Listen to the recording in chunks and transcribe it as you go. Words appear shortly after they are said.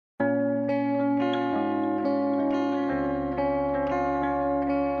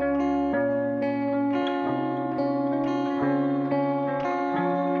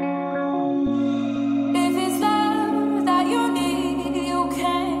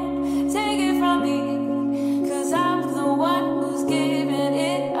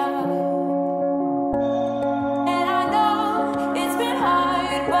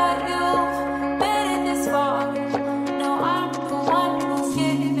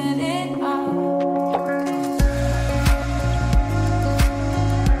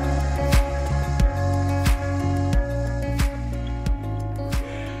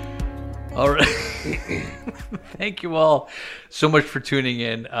Thank you all so much for tuning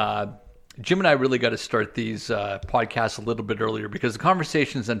in. Jim and I really got to start these podcasts a little bit earlier because the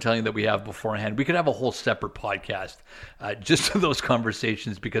conversations I'm telling you that we have beforehand, we could have a whole separate podcast just for those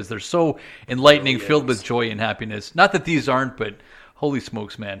conversations because they're so enlightening, filled with joy and happiness. Not that these aren't, but holy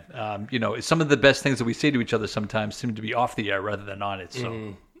smokes, man. Some of the best things that we say to each other sometimes seem to be off the air rather than on it.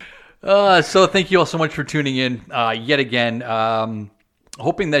 So thank you all so much for tuning in yet again.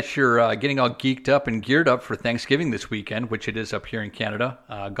 Hoping that you're getting all geeked up and geared up for Thanksgiving this weekend, which it is up here in Canada.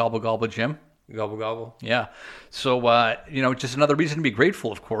 Gobble, gobble, Jim. Gobble, gobble. Yeah. So, just another reason to be grateful,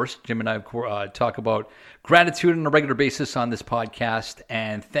 of course. Jim and I talk about gratitude on a regular basis on this podcast.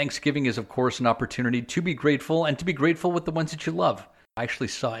 And Thanksgiving is, of course, an opportunity to be grateful and to be grateful with the ones that you love. I actually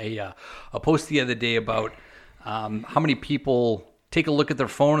saw a post the other day about how many people take a look at their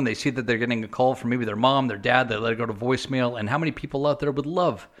phone and they see that they're getting a call from maybe their mom, their dad, they let it go to voicemail, and how many people out there would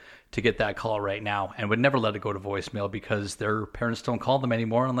love to get that call right now and would never let it go to voicemail because their parents don't call them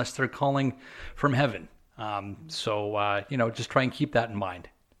anymore unless they're calling from heaven. Just try and keep that in mind.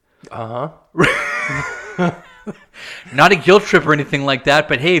 Not a guilt trip or anything like that,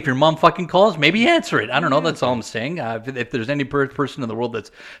 but hey, if your mom fucking calls, maybe answer it. I don't know. That's all I'm saying. If there's any person in the world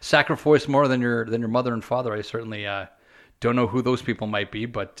that's sacrificed more than your mother and father, I certainly don't know who those people might be,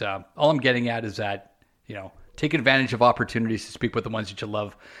 but all I'm getting at is that, take advantage of opportunities to speak with the ones that you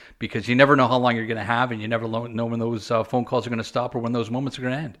love because you never know how long you're going to have and you never know when those phone calls are going to stop or when those moments are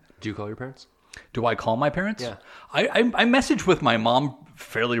going to end. Do you call your parents? Do I call my parents? Yeah. I message with my mom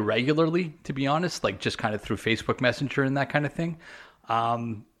fairly regularly, to be honest, like just kind of through Facebook Messenger and that kind of thing.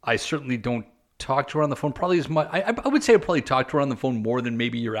 I certainly don't talk to her on the phone probably as much. I would say I probably talk to her on the phone more than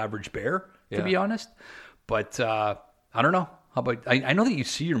maybe your average bear, to be honest. But I don't know. How about I know that you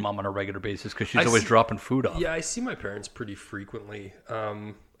see your mom on a regular basis because she's always dropping food off. Yeah, I see my parents pretty frequently.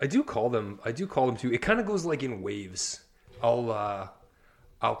 I do call them. Too. It kind of goes like in waves. I'll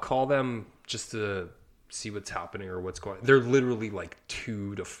call them just to see what's happening or what's going on. They're literally like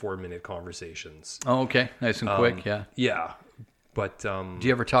 2 to 4 minute conversations. Oh, okay. Nice and quick, yeah. Yeah. But do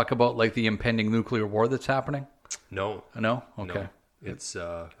you ever talk about like the impending nuclear war that's happening? No. No? Okay. No. It's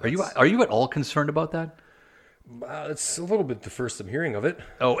Are you at all concerned about that? It's a little bit the first I'm hearing of it.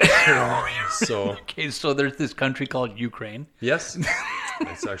 Oh. So okay, so there's this country called Ukraine. Yes.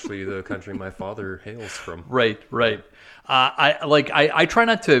 It's actually the country my father hails from. Right. I try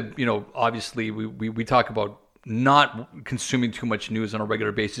not to, obviously we talk about not consuming too much news on a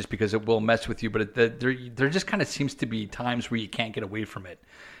regular basis because it will mess with you, but there just kind of seems to be times where you can't get away from it.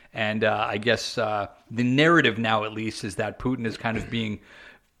 And I guess the narrative now, at least, is that Putin is kind of being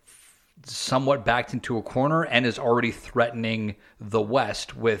somewhat backed into a corner and is already threatening the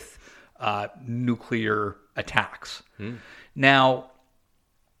West with nuclear attacks. Now,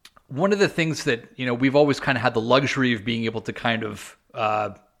 one of the things that, we've always kind of had the luxury of being able to kind of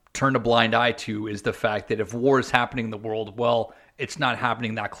turn a blind eye to is the fact that if war is happening in the world, well, it's not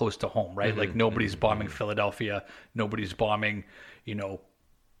happening that close to home, right? Like nobody's bombing Philadelphia, nobody's bombing,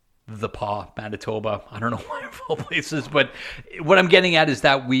 the Manitoba. I don't know why of all places, but what I'm getting at is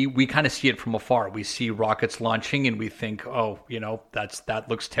that we kind of see it from afar. We see rockets launching and we think, that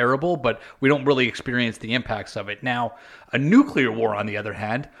looks terrible, but we don't really experience the impacts of it. Now, a nuclear war, on the other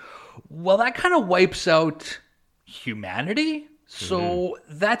hand, well, that kind of wipes out humanity. So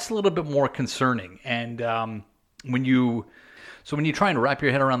that's a little bit more concerning. And when you try and wrap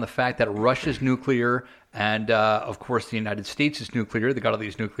your head around the fact that Russia's nuclear and, of course, the United States is nuclear. They got all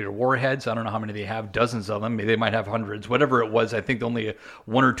these nuclear warheads. I don't know how many they have, dozens of them. Maybe they might have hundreds. Whatever it was, I think only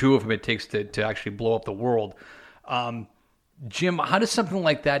 1 or 2 of them it takes to actually blow up the world. Jim, how does something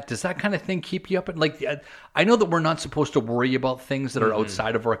like that, does that kind of thing keep you up? I know that we're not supposed to worry about things that are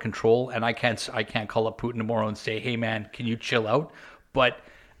outside of our control, and I can't call up Putin tomorrow and say, hey, man, can you chill out? But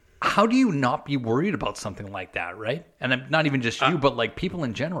how do you not be worried about something like that, right? And I'm not even just you, but like people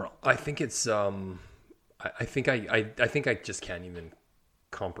in general. I think it's... I think I just can't even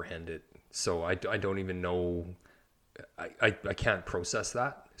comprehend it. So I don't even know. I can't process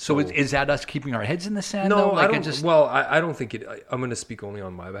that. So is that us keeping our heads in the sand? No, though? I don't. Well, I don't think it. I'm going to speak only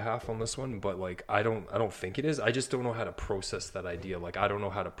on my behalf on this one, but like I don't think it is. I just don't know how to process that idea. Like I don't know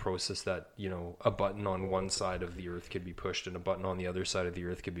how to process that. A button on one side of the earth could be pushed, and a button on the other side of the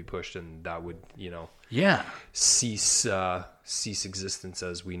earth could be pushed, and that would cease existence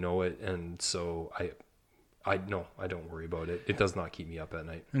as we know it. And so I don't worry about it. It does not keep me up at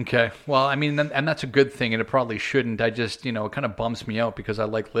night. Okay. Well, I mean, and that's a good thing, and it probably shouldn't. I just, it kind of bumps me out because I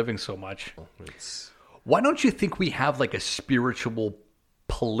like living so much. Why don't you think we have like a spiritual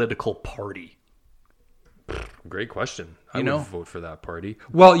political party? Great question. I would vote for that party.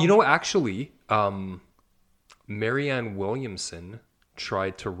 Well, actually, Marianne Williamson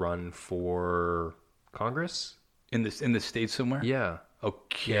tried to run for Congress in the States somewhere. Yeah.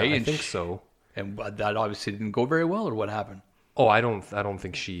 Okay, Yeah, I think so. And that obviously didn't go very well, or what happened? Oh, I don't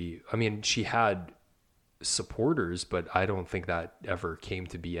think she had supporters, but I don't think that ever came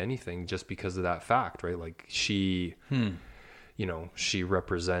to be anything just because of that fact, right? Like she she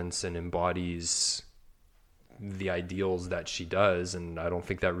represents and embodies the ideals that she does, and I don't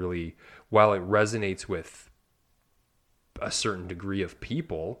think that really, while it resonates with a certain degree of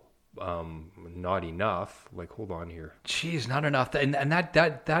people, not enough. Like, hold on here. Geez, not enough. And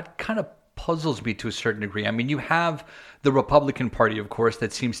that kind of puzzles me to a certain degree. I mean, you have the Republican Party, of course,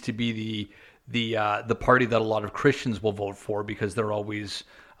 that seems to be the party that a lot of Christians will vote for because they're always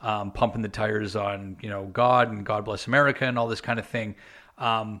pumping the tires on, God and God bless America and all this kind of thing.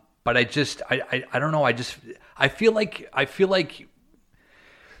 But I don't know. I feel like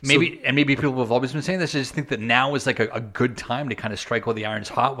maybe people have always been saying this. I just think that now is like a good time to kind of strike while the iron's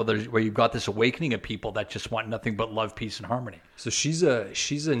hot, where you've got this awakening of people that just want nothing but love, peace, and harmony. So she's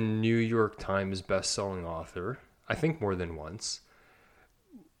a New York Times best-selling author, I think more than once.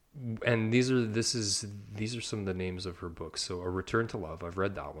 And these are some of the names of her books. So A Return to Love, I've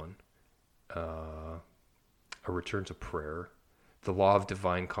read that one. A Return to Prayer, The Law of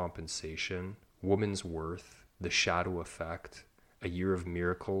Divine Compensation, Woman's Worth, The Shadow Effect, A Year of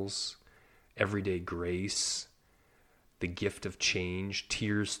Miracles, Everyday Grace, The Gift of Change,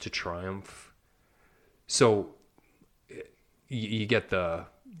 Tears to Triumph. So you get the,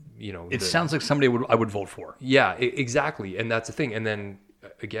 It sounds like somebody I would vote for. Yeah, exactly. And that's the thing. And then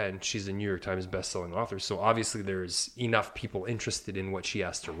again, she's a New York Times best-selling author. So obviously there's enough people interested in what she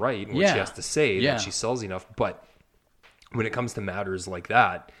has to write and what she has to say that she sells enough. But when it comes to matters like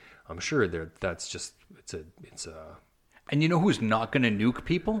that, I'm sure that's just, it's a, And you know who's not going to nuke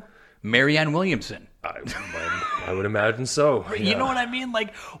people? Marianne Williamson. I would imagine so. Yeah. You know what I mean?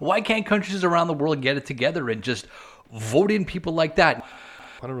 Like, why can't countries around the world get it together and just vote in people like that?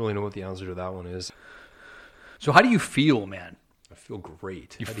 I don't really know what the answer to that one is. So how do you feel, man? I feel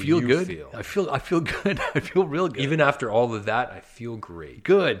great. You How feel do good? Feel? I feel good. I feel real good. Even after all of that, I feel great.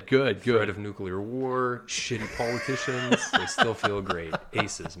 Good. Threat of nuclear war, shitty politicians, they still feel great.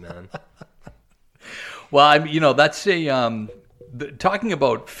 Aces, man. Well, that's talking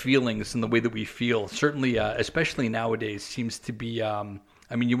about feelings and the way that we feel, certainly, especially nowadays, seems to be, you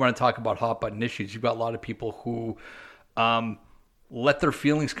want to talk about hot button issues. You've got a lot of people who let their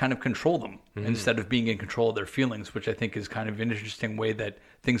feelings kind of control them instead of being in control of their feelings, which I think is kind of an interesting way that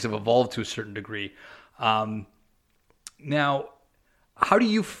things have evolved to a certain degree. Now, how do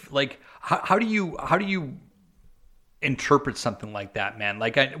you how do you interpret something like that, man?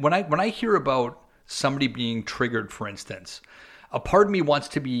 Like when I hear about somebody being triggered, for instance, a part of me wants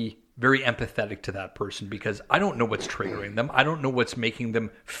to be very empathetic to that person because I don't know what's triggering them. I don't know what's making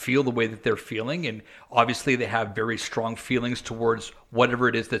them feel the way that they're feeling. And obviously they have very strong feelings towards whatever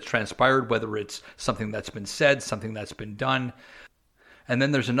it is that's transpired, whether it's something that's been said, something that's been done. And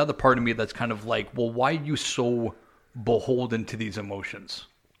then there's another part of me that's kind of like, well, why are you so beholden to these emotions?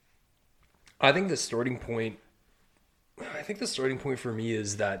 I think the starting point for me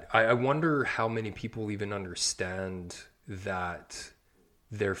is that I wonder how many people even understand that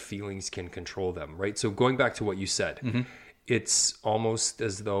their feelings can control them, right? So going back to what you said, it's almost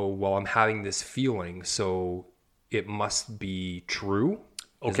as though, well, I'm having this feeling, so it must be true.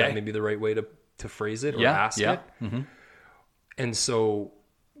 Okay. Is that maybe the right way to phrase it or ask it? Mm-hmm. And so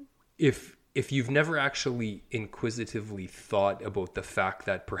if you've never actually inquisitively thought about the fact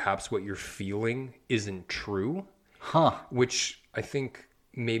that perhaps what you're feeling isn't true, which I think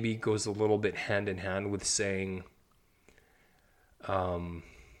maybe goes a little bit hand in hand with saying,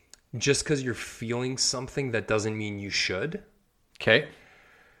 just because you're feeling something, that doesn't mean you should. Okay.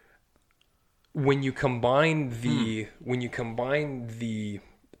 When you combine the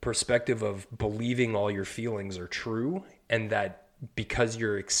perspective of believing all your feelings are true and that because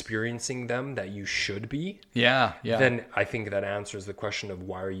you're experiencing them that you should be, then I think that answers the question of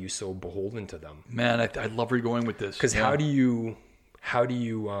why are you so beholden to them? Man, I love where you're going with this. Because how do you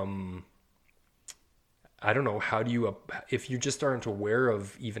I don't know, how do you, if you just aren't aware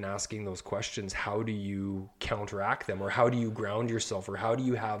of even asking those questions, how do you counteract them? Or how do you ground yourself? Or how do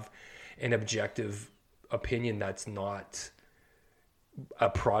you have an objective opinion that's not a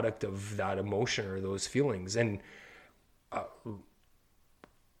product of that emotion or those feelings? And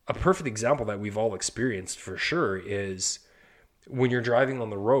a perfect example that we've all experienced for sure is when you're driving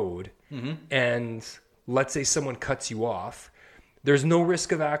on the road and let's say someone cuts you off. There's no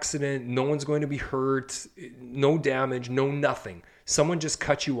risk of accident. No one's going to be hurt. No damage. No nothing. Someone just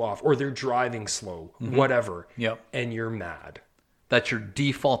cut you off, or they're driving slow, whatever. Yep. And you're mad. That's your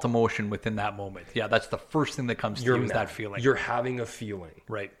default emotion within that moment. Yeah, that's the first thing that comes to you is that feeling. You're having a feeling.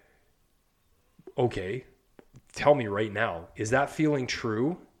 Right. Okay. Tell me right now, is that feeling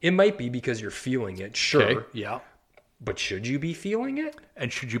true? It might be because you're feeling it, sure. Okay. Yeah. But should you be feeling it?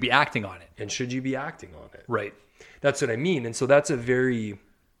 And should you be acting on it? And should you be acting on it? Right. That's what I mean. And so that's a very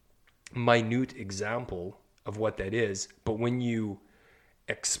minute example of what that is. But when you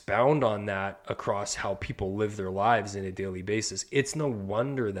expound on that across how people live their lives in a daily basis, it's no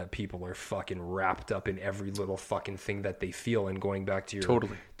wonder that people are fucking wrapped up in every little fucking thing that they feel. And going back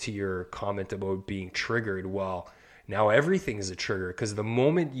to your comment about being triggered, well, now everything is a trigger, because the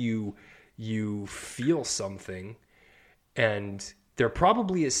moment you feel something, and there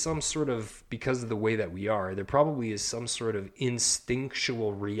probably is some sort of, because of the way that we are, there probably is some sort of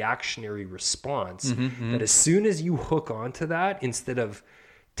instinctual reactionary response that as soon as you hook onto that, instead of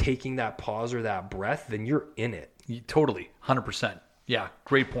taking that pause or that breath, then you're in it. Totally. 100%. Yeah.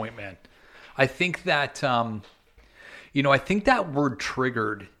 Great point, man. I think that, I think that word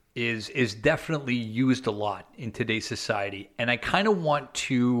triggered is definitely used a lot in today's society. And I kind of want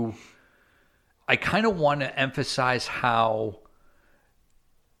to emphasize how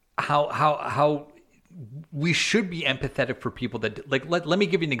we should be empathetic for people that, like, let me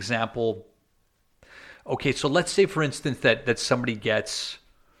give you an example. Okay, so let's say, for instance, that somebody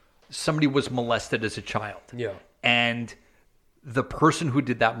was molested as a child. Yeah. And the person who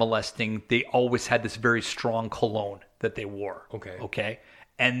did that molesting, they always had this very strong cologne that they wore. Okay.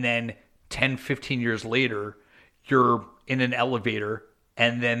 And then 10, 15 years later, you're in an elevator,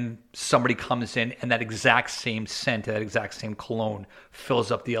 and then somebody comes in, and that exact same scent, that exact same cologne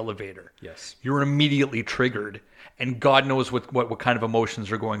fills up the elevator. Yes. You're immediately triggered, and God knows what kind of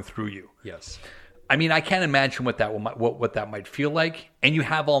emotions are going through you. Yes. I mean, I can't imagine what that might feel like, and you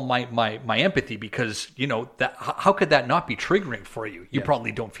have all my empathy, because that how could that not be triggering for you? You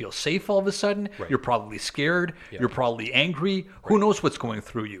probably don't feel safe all of a sudden. Right. You're probably scared. Yeah. You're probably angry. Right. Who knows what's going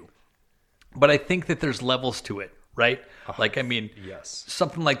through you? But I think that there's levels to it, right? Like, I mean, yes,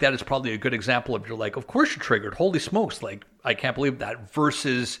 something like that is probably a good example of, you're like, of course you're triggered. Holy smokes! Like, I can't believe that.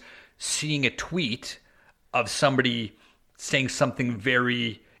 Versus seeing a tweet of somebody saying something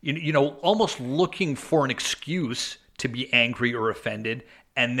very, almost looking for an excuse to be angry or offended,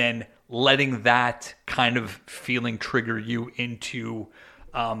 and then letting that kind of feeling trigger you into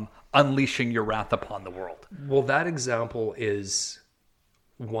unleashing your wrath upon the world. Well, that example is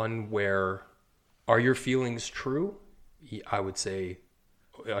one where, are your feelings true? I would say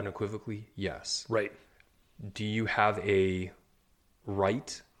unequivocally, yes. Right. Do you have a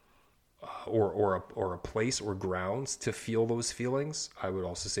right or a place or grounds to feel those feelings? I would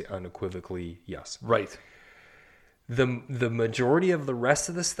also say unequivocally, yes. Right. The majority of the rest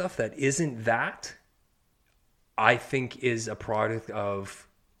of the stuff that isn't that, I think, is a product of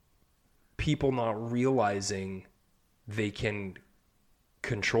people not realizing they can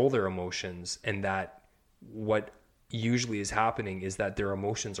control their emotions, and that what usually is happening is that their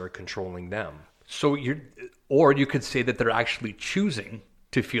emotions are controlling them. So or you could say that they're actually choosing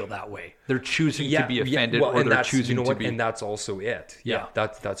to feel that way. They're choosing to be offended, or they're choosing to be. And that's also it. Yeah.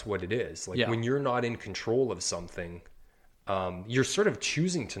 That's what it is. Like, when you're not in control of something, you're sort of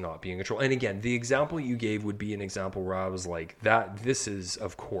choosing to not be in control. And again, the example you gave would be an example where I was like, this is,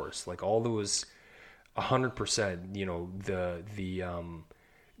 of course, like, all those 100%,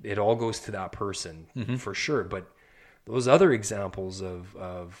 it all goes to that person for sure. But those other examples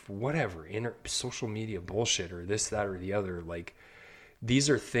of whatever, social media bullshit, or this, that, or the other, like,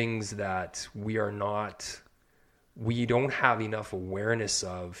 these are things that we don't have enough awareness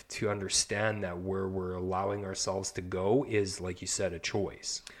of to understand that where we're allowing ourselves to go is, like you said, a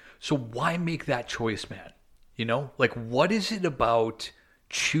choice. So why make that choice, man? Like, what is it about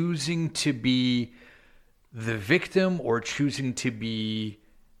choosing to be the victim, or choosing to be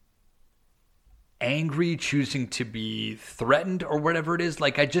angry, choosing to be threatened, or whatever it is?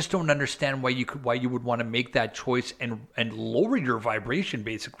 Like, I just don't understand why you would want to make that choice and lower your vibration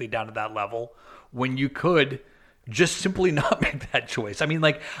basically down to that level, when you could just simply not make that choice. I mean,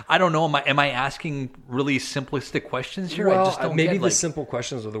 like, I don't know. Am I asking really simplistic questions here? Well, I just don't maybe get, the simple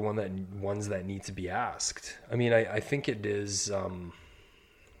questions are the ones that need to be asked. I mean, I think it is.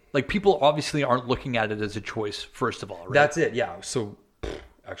 Like, people obviously aren't looking at it as a choice, first of all, right? That's it, yeah. So,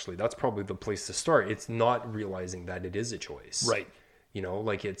 actually, that's probably the place to start. It's not realizing that it is a choice. Right.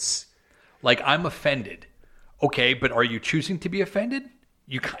 Like, it's... Like, I'm offended. Okay, but are you choosing to be offended?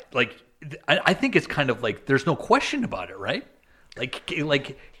 I think it's kind of like, there's no question about it, right? Like,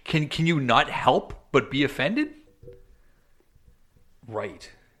 can you not help but be offended? Right.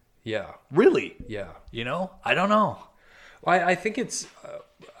 Yeah. Really? Yeah. You know, I don't know. I think it's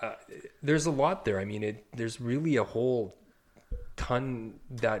there's a lot there. I mean, there's really a whole ton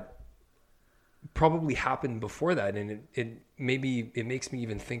that probably happened before that, and it makes me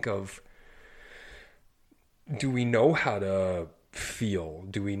even think of, do we know how to feel?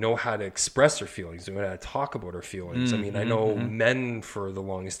 Do we know how to express our feelings? Do we know how to talk about our feelings? I mean, I know men for the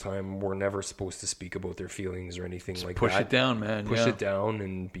longest time were never supposed to speak about their feelings or anything like that. Push it down, man. Push it down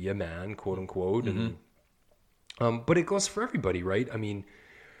and be a man, quote unquote. And but it goes for everybody, right? I mean,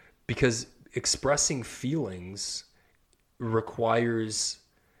 because expressing feelings requires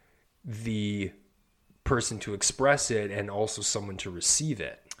the person to express it and also someone to receive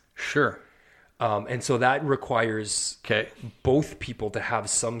it. Sure. And so that requires Okay. both people to have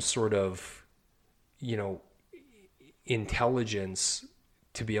some sort of, intelligence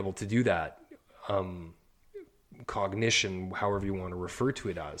to be able to do that. Cognition, however you want to refer to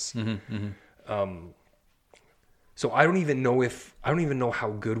it as. So I don't even know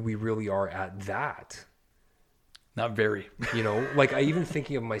how good we really are at that. Not very. Like, I even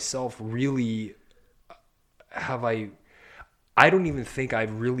thinking of myself, really, I don't even think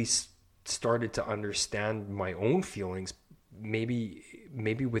I've really started to understand my own feelings maybe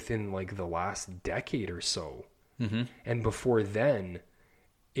within like the last decade or so. And before then,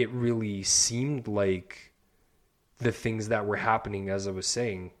 it really seemed like the things that were happening, as I was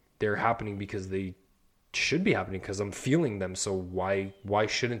saying, they're happening because they should be happening, because I'm feeling them. So why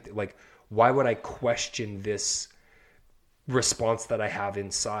shouldn't, like, why would I question this response that I have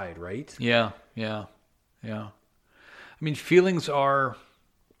inside, right? Yeah. I mean, feelings are,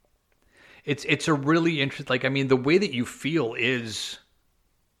 it's a really interesting, like, I mean, the way that you feel is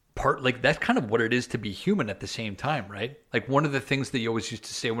part, like, that's kind of what it is to be human at the same time, right? Like, one of the things that you always used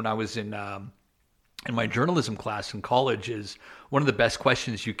to say when I was in my journalism class in college is, one of the best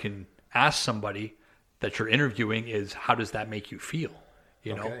questions you can ask somebody that you're interviewing is, how does that make you feel?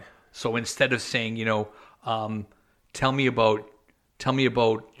 You know? Okay. So instead of saying, tell me about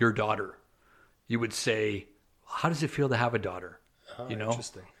your daughter, you would say, how does it feel to have a daughter?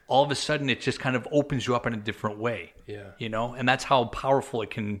 Interesting. All of a sudden it just kind of opens you up in a different way. Yeah. And that's how powerful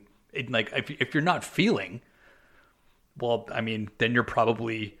like, if you're not feeling, well, I mean, then you're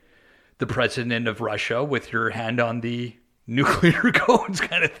probably the president of Russia with your hand on the nuclear codes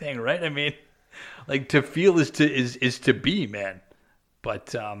kind of thing, right? I mean, like, to feel is to be, man.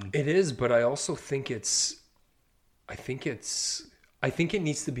 But it is, but I also think I think it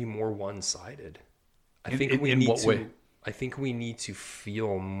needs to be more one-sided. I think we need to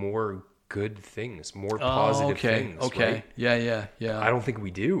feel more good things, more positive things. Okay. Right? Yeah. I don't think we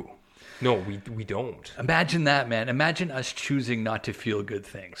do. No, we don't. Imagine that, man. Imagine us choosing not to feel good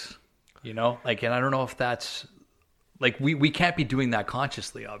things. Like, and I don't know if that's, like, we can't be doing that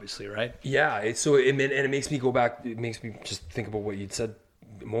consciously, obviously, right? Yeah. It makes me go back. It makes me just think about what you'd said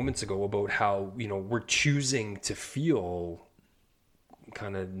moments ago about how, we're choosing to feel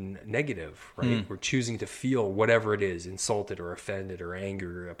kind of negative, right? We're choosing to feel whatever it is, insulted or offended or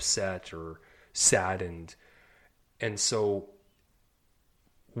angry or upset or saddened. And so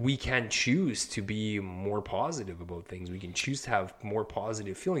we can choose to be more positive about things. We can choose to have more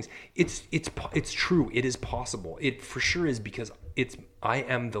positive feelings. It's true. It is possible. It for sure is, because I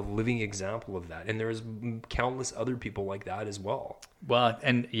am the living example of that. And there's countless other people like that as well. Well,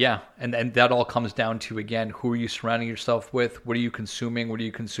 and yeah, and that all comes down to, again, who are you surrounding yourself with? What are you consuming? What are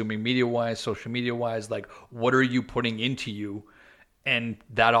you consuming media-wise, social media-wise? Like, what are you putting into you? And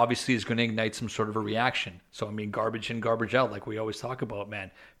that obviously is going to ignite some sort of a reaction. So, I mean, garbage in, garbage out, like we always talk about,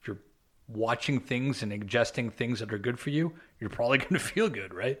 man. If you're watching things and ingesting things that are good for you, you're probably going to feel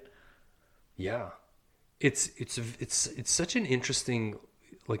good, right? Yeah. It's such an interesting,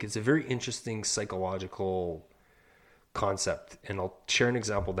 like, it's a very interesting psychological concept. And I'll share an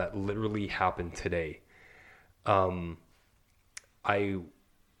example that literally happened today. The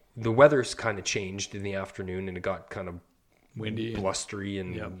weather's kind of changed in the afternoon, and it got kind of windy, blustery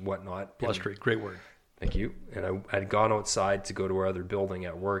and whatnot. Blustery, great word. Thank you. And I had gone outside to go to our other building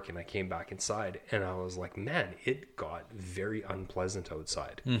at work, and I came back inside, and I was like, man, it got very unpleasant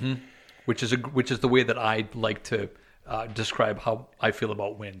outside. Mm-hmm. Which is the way that I like to describe how I feel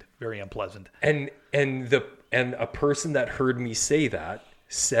about wind. Very unpleasant. And a person that heard me say that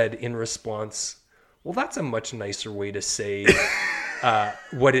said in response, well, that's a much nicer way to say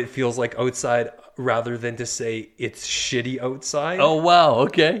what it feels like outside, rather than to say it's shitty outside. Oh, wow.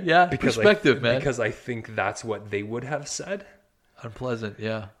 Okay. Yeah. Perspective, man. Because I think that's what they would have said. Unpleasant.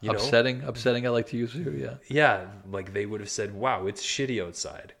 Yeah. Upsetting. I like to use too. Yeah. Yeah. Like, they would have said, wow, it's shitty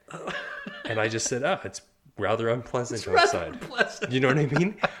outside. And I just said, rather unpleasant rather outside. unpleasant. You know what I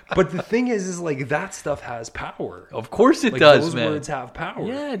mean? But the thing is like that stuff has power. Of course it Like does, those man. words have power.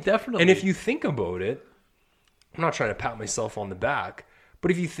 Yeah, definitely. And if you think about it, I'm not trying to pat myself on the back,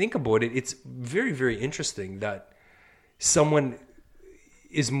 but if you think about it, it's very, very interesting that someone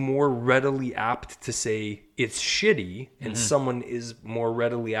is more readily apt to say it's shitty, and someone is more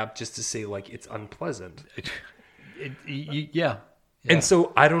readily apt just to say like it's unpleasant. Yeah. And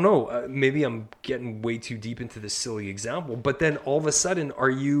so I don't know, maybe I'm getting way too deep into this silly example, but then all of a sudden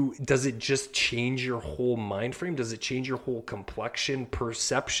does it just change your whole mind frame? Does it change your whole complexion,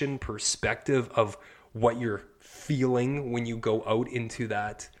 perception, perspective of what you're feeling when you go out into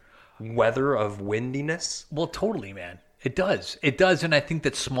that weather of windiness? Well, totally, man. It does. It does. And I think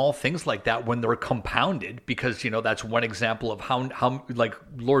that small things like that, when they're compounded, because, that's one example of how like,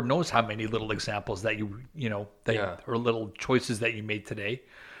 Lord knows how many little examples that or little choices that you made today,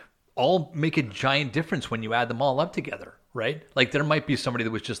 all make a giant difference when you add them all up together, right? Like there might be somebody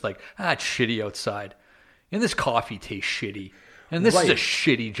that was just like, it's shitty outside. And this coffee tastes shitty. And this is a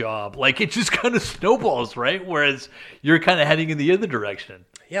shitty job. Like it just kind of snowballs, right? Whereas you're kind of heading in the other direction.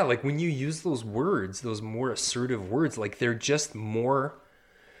 Yeah, like when you use those words, those more assertive words, like they're just more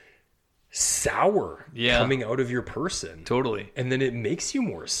sour coming out of your person. Totally. And then it makes you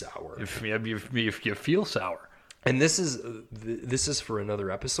more sour. If you feel sour. And this is for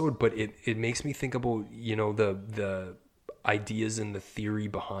another episode, but it makes me think about, the ideas and the theory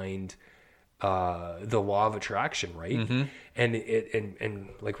behind the law of attraction, right? Mm-hmm. And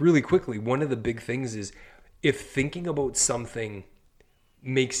like really quickly, one of the big things is if thinking about something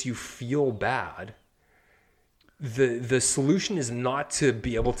makes you feel bad, the solution is not to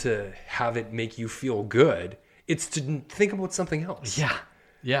be able to have it make you feel good. It's to think about something else.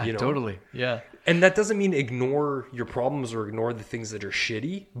 Yeah, totally. Yeah. And that doesn't mean ignore your problems or ignore the things that are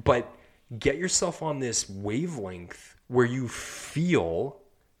shitty, but get yourself on this wavelength where you feel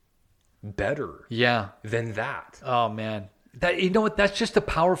better than that. Oh man. That's just a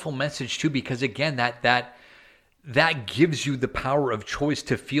powerful message too, because again, that gives you the power of choice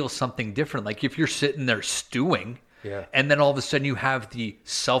to feel something different. Like if you're sitting there stewing and then all of a sudden you have the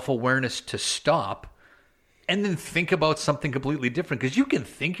self-awareness to stop and then think about something completely different, because you can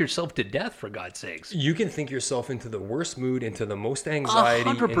think yourself to death, for God's sakes. You can think yourself into the worst mood, into the most anxiety.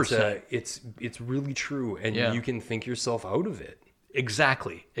 100%. It's really true. And you can think yourself out of it.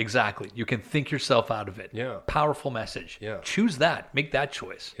 Exactly. You can think yourself out of it. Yeah. Powerful message. Yeah. Choose that. Make that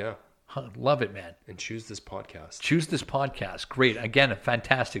choice. Yeah. Love it, man. And choose this podcast. Choose this podcast. Great. Again, a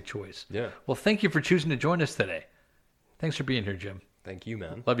fantastic choice. Yeah. Well, thank you for choosing to join us today. Thanks for being here, Jim. Thank you,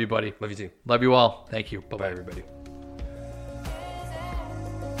 man. Love you, buddy. Love you too. Love you all. Thank you. Bye-bye, everybody.